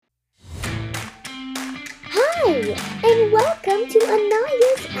Hi, and welcome to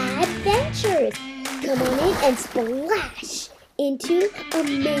Anaya's Adventures. Come on in and splash into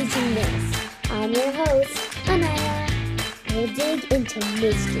amazingness. I'm your host, Anaya. We'll dig into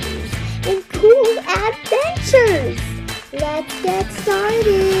mysteries and cool adventures. Let's get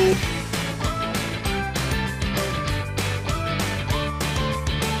started.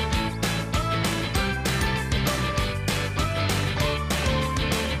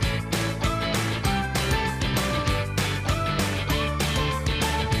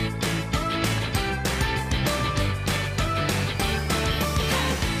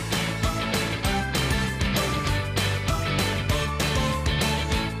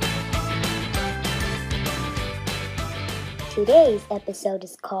 Today's episode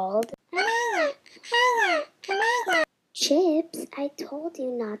is called Chips, I told you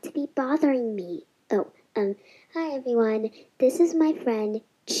not to be bothering me. Hi everyone. This is my friend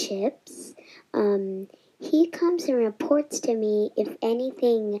Chips. He comes and reports to me if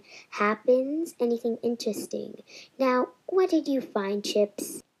anything happens, anything interesting. Now, what did you find,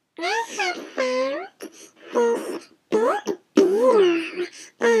 Chips? I have found this big beetle,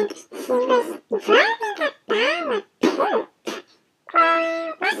 and he was driving about a poop.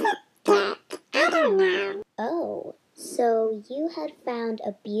 Or was it that? I don't know. Oh, so you had found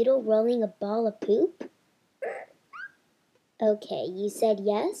a beetle rolling a ball of poop? Okay, you said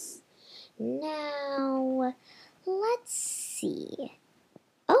yes? Now, let's see.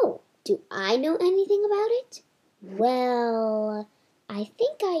 Oh, do I know anything about it? Well, I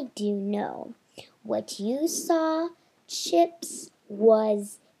think I do know. What you saw, Chips,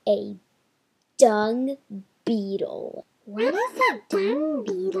 was a dung beetle. What is a dung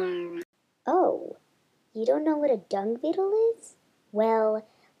beetle? Oh, you don't know what a dung beetle is? Well,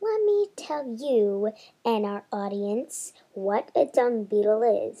 let me tell you and our audience what a dung beetle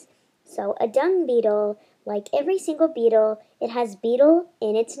is. So, a dung beetle, like every single beetle, it has beetle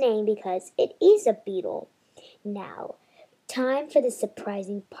in its name because it is a beetle. Now, time for the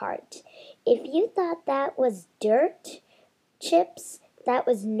surprising part. If you thought that was dirt, Chips, that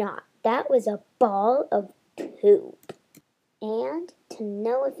was not. That was a ball of poop. And to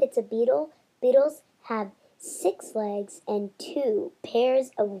know if it's a beetle, beetles have 6 legs and 2 pairs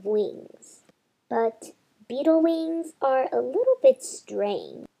of wings. But beetle wings are a little bit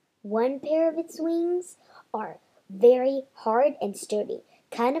strange. One pair of its wings are very hard and sturdy,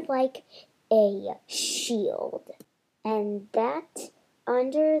 kind of like a shield. And that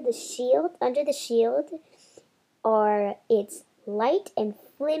under the shield are its light and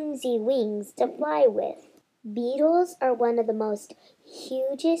flimsy wings to fly with. Beetles are one of the most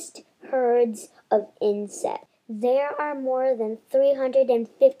hugest herds of insects. There are more than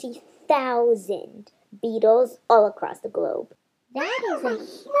 350,000 beetles all across the globe. That is a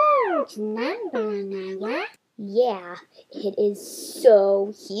huge number, Anaya. Yeah, it is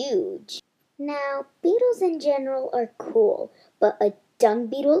so huge. Now, beetles in general are cool, but a dung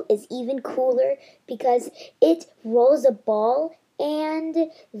beetle is even cooler because it rolls a ball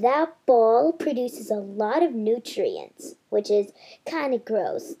and that ball produces a lot of nutrients, which is kind of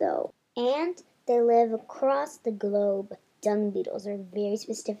gross though. And they live across the globe. Dung beetles are very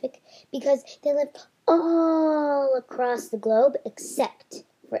specific because they live all across the globe except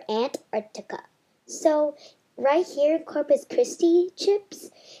for Antarctica. So, right here in Corpus Christi,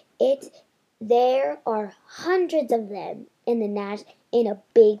 Chips, there are hundreds of them in a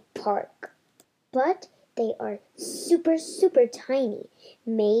big park. But they are super, super tiny.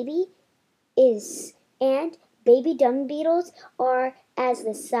 And baby dung beetles are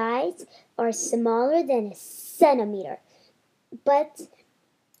smaller than a centimeter.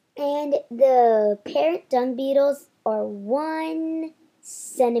 And the parent dung beetles are 1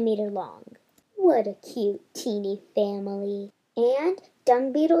 centimeter long. What a cute, teeny family. And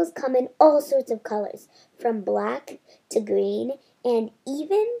dung beetles come in all sorts of colors, from black to green, and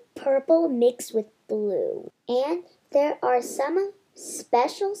even purple mixed with blue. And there are some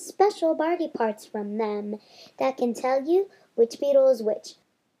special body parts from them that can tell you which beetle is which.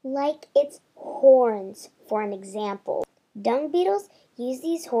 Like its horns, for an example. Dung beetles use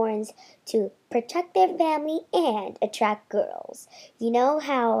these horns to protect their family and attract girls. You know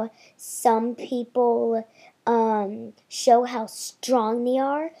how some people show how strong they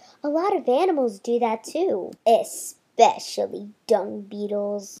are? A lot of animals do that too, especially dung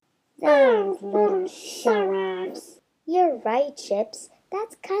beetles. Those little show-offs. You're right, Chips.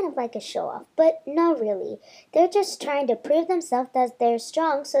 That's kind of like a show-off, but not really. They're just trying to prove themselves that they're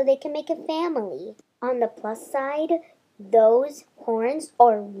strong so they can make a family. On the plus side, those horns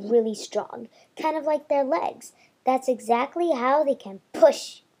are really strong, kind of like their legs. That's exactly how they can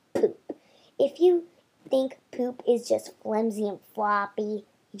push poop. If you think poop is just flimsy and floppy,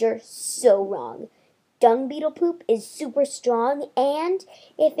 you're so wrong. Dung beetle poop is super strong, and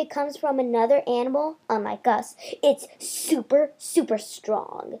if it comes from another animal, unlike us, it's super, super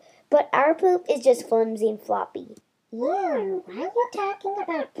strong. But our poop is just flimsy and floppy. Ew, why are you talking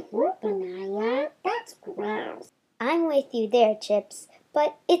about poop, Anaya? That's gross. I'm with you there, Chips,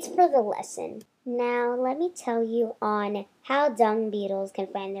 but it's for the lesson. Now, let me tell you on how dung beetles can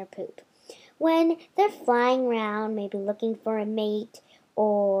find their poop. When they're flying around, maybe looking for a mate,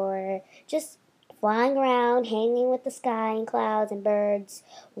 or just flying around, hanging with the sky and clouds and birds,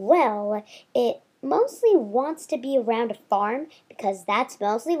 well, it mostly wants to be around a farm because that's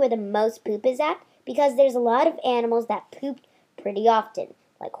mostly where the most poop is at, because there's a lot of animals that poop pretty often,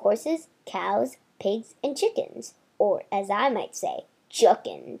 like horses, cows, pigs, and chickens, or as I might say,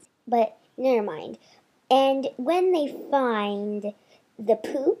 chuckins. But never mind. And when they find the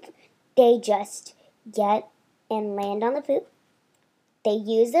poop, they just get and land on the poop. They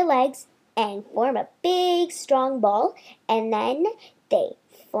use their legs and form a big, strong ball, and then they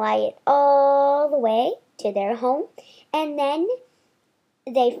fly it all the way to their home, and then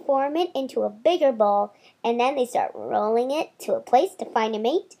they form it into a bigger ball, and then they start rolling it to a place to find a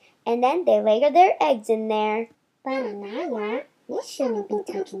mate, and then they lay their eggs in there. But Anaya, you shouldn't be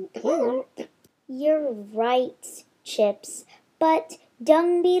touching poop. You're right, Chips, but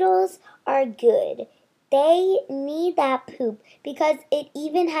dung beetles are good. They need that poop because it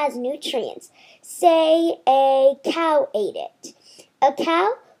even has nutrients. Say a cow ate it. A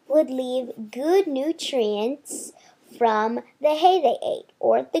cow would leave good nutrients from the hay they ate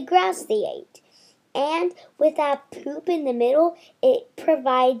or the grass they ate. And with that poop in the middle, it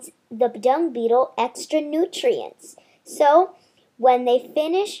provides the dung beetle extra nutrients. So when they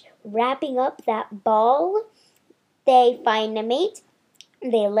finish wrapping up that ball, they find a mate,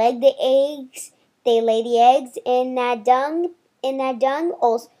 they lay the eggs in that dung,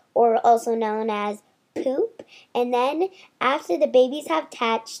 or also known as poop. And then after the babies have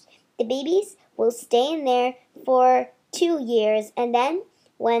hatched, the babies will stay in there for 2 years. And then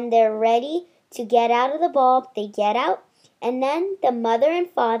when they're ready to get out of the ball, they get out. And then the mother and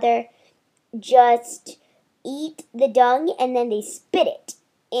father just eat the dung and then they spit it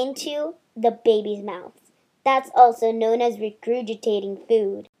into the baby's mouth. That's also known as regurgitating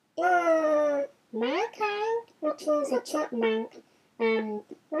food. My kind, which is a chipmunk, we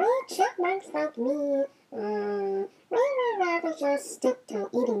chipmunks like me, we would rather just stick to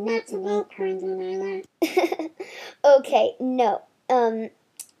eating nuts and acorns, Anaya. Okay, no.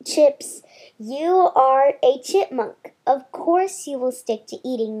 Chips, you are a chipmunk. Of course you will stick to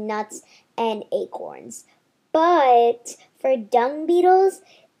eating nuts and acorns. But for dung beetles,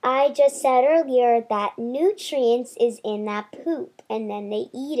 I just said earlier that nutrients is in that poop, and then they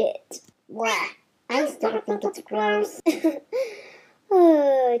eat it. Blah, I still think it's gross.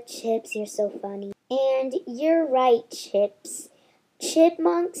 Oh, Chips, you're so funny. And you're right, Chips.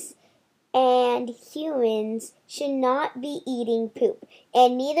 Chipmunks and humans should not be eating poop,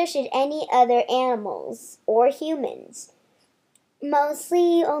 and neither should any other animals or humans.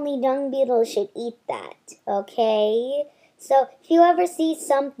 Mostly only dung beetles should eat that, okay? So if you ever see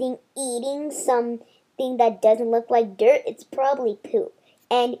something eating something that doesn't look like dirt, it's probably poop.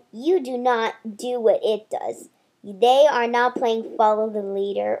 And you do not do what it does. They are not playing follow the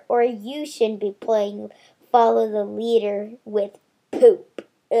leader, or you shouldn't be playing follow the leader with poop.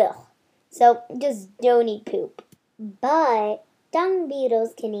 Ugh. So just don't eat poop. But dung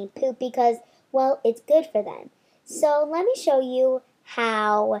beetles can eat poop because, well, it's good for them. So let me show you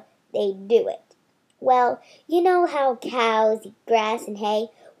how they do it. Well, you know how cows eat grass and hay?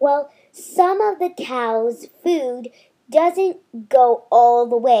 Well, some of the cows' food doesn't go all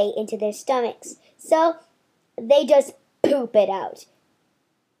the way into their stomachs. So they just poop it out.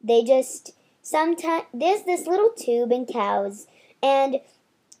 Sometimes there's this little tube in cows, and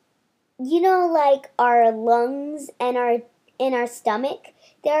you know, like our lungs and in our stomach,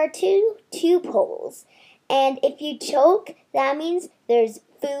 there are 2 tube holes. And if you choke, that means there's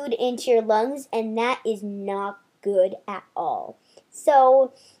food into your lungs, and that is not good at all.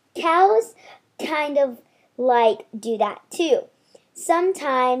 So cows kind of like do that too.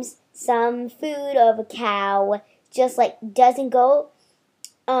 Sometimes some food of a cow just like doesn't go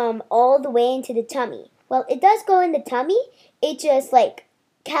all the way into the tummy. Well, it does go in the tummy. It just like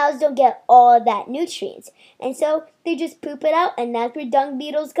cows don't get all of that nutrients. And so they just poop it out, and that's where dung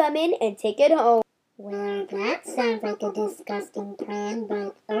beetles come in and take it home. Well, that sounds like a disgusting plan,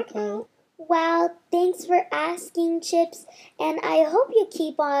 but okay. Well, thanks for asking, Chips, and I hope you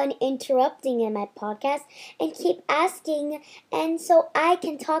keep on interrupting in my podcast and keep asking, and so I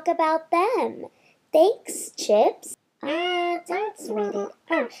can talk about them. Thanks, Chips. Don't sweat it.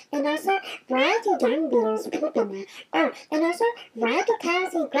 Oh, and also, why do dung beetles poop in there? Oh, and also, why do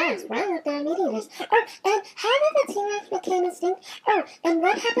cows eat grass? Why aren't there meat eaters? Oh, and how did the T-Rex become extinct? Oh, and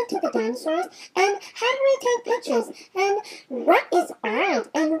what happened to the dinosaurs? And how do we take pictures? And what is art?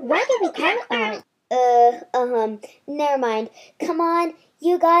 And why do we call it art? Never mind. Come on,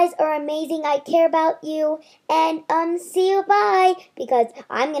 you guys are amazing. I care about you. And, see you, bye. Because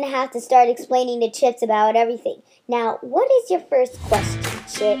I'm gonna have to start explaining to Chips about everything. Now, what is your first question,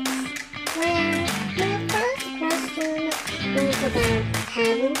 Chips? Well, my first question was about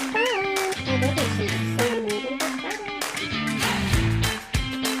having fun.